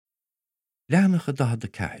Leannacha da de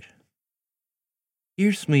cair.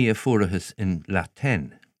 Iarsmaí fuarthas in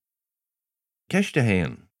Tène. Ceiste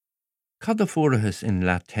héan. Cad fuarthas in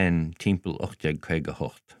Tène timpeall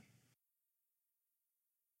 858.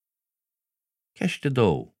 Ceiste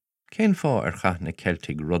dó. Cén fá chatna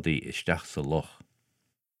Celtic rudaí isteach sa loch.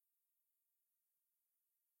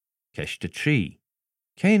 Ceiste trí.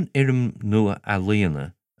 Cén irim nua a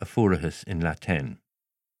líana a fuarthas in Tène.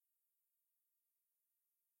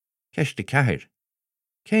 Ceiste ceathair.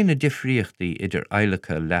 Cén a difríochtaí idir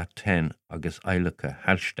Eileacha Tène agus Eileacha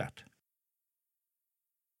Hallstatt.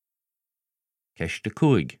 Ceiste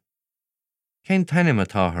cúig. Cén taine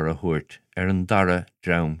matáthar a thuairt an dara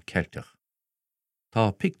dream Celtach.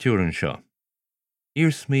 Tá pictiúran seo.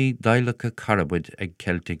 Iarsmaí Daileacha Caibidil ag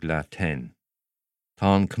Celtic Tène.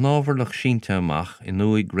 Tá an cnábharlach sínte amach in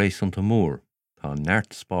nuaigh gréasanta mór. Tá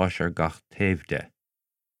neart spáis gach taobh de.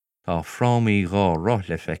 Tá frámaí gá roth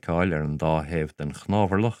le feiceáil an dá taobh den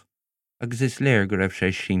chnábharlach, agus is léir go raibh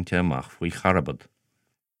sé sínte amach faoi Caibidil.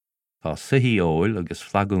 Tá suí óil agus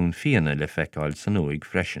flagún fianna le feiceáil san nuaigh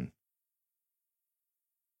freisin.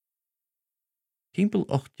 Timpeall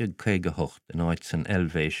 858 in áit san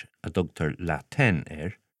Elvéis a dtugtar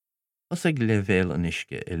Tène os ag leibhéal an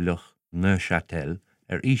uisce I luch Neuchâtel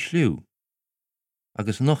ísliú,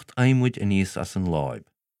 agus nocht aimmuid a níos as an láib.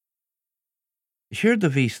 Siar de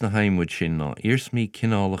bhís na haimmuid sin ná Iarsmaí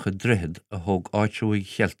cineálacha drithead a thug áitiúigh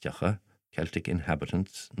cheilteacha, Celtic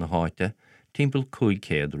inhabitants, na háite, timpeall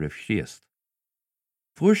 500 roimh Chríost.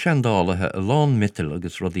 Fuair seandálathe a lán mitil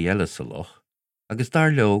agus rudaí eile sa loch, agus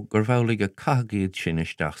dar leo gur bhoghlaigh a cathgéad sin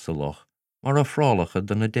isteach sa loch mar a phrálacha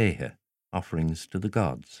do na déithe, offerings to the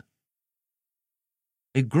gods.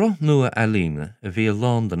 I groth nua a líne a bhí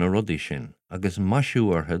lán do na rudaí sin agus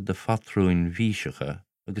maisiúartha de fatrúin bhíseacha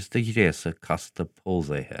agus de gréasa casta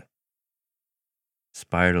pósaithe.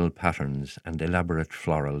 Spiral patterns and elaborate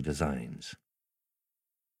floral designs.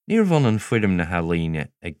 Níor bhanan fuidim na halíne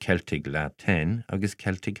ag Celtic Tène agus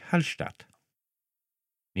Celtic Hallstatt.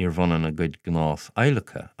 Níor bhanan a gcuid gnás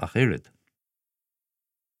Eileacha ach irid.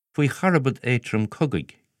 Faoi Caibidil éitrim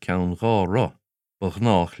cogaigh ceann gá roth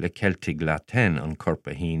gnách le Celtic Tène an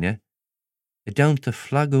corpa híne, I dteannta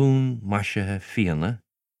flagún maisithe fianna,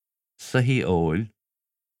 suí óil,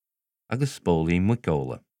 agus spólaí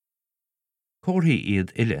muicóla. Cóirthaí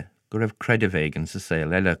iad ile go raibh creidimh sa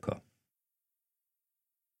saol eile acu.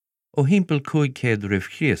 Ó thimpeall 500 roimh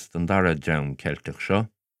Chríost an dara dream Celtach seo,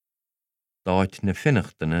 dáit na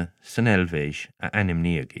finichtaine san Elvéis a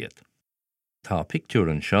animníoga iad. Tá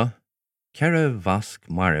pictiúran seo, Ceithre Vasc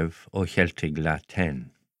Maribh ó Celtic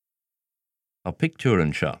Tène. Tá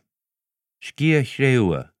pictiúran seo. Scíe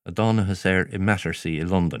chréua a dánachas I Mattersea I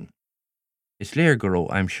London. Is léir go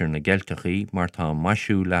raibh aimsir na Geltachaí mar tá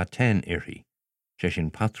maisiú Tène uirthi, sé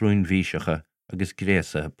sin patrúin bhíseacha agus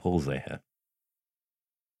gréasa pósaithe.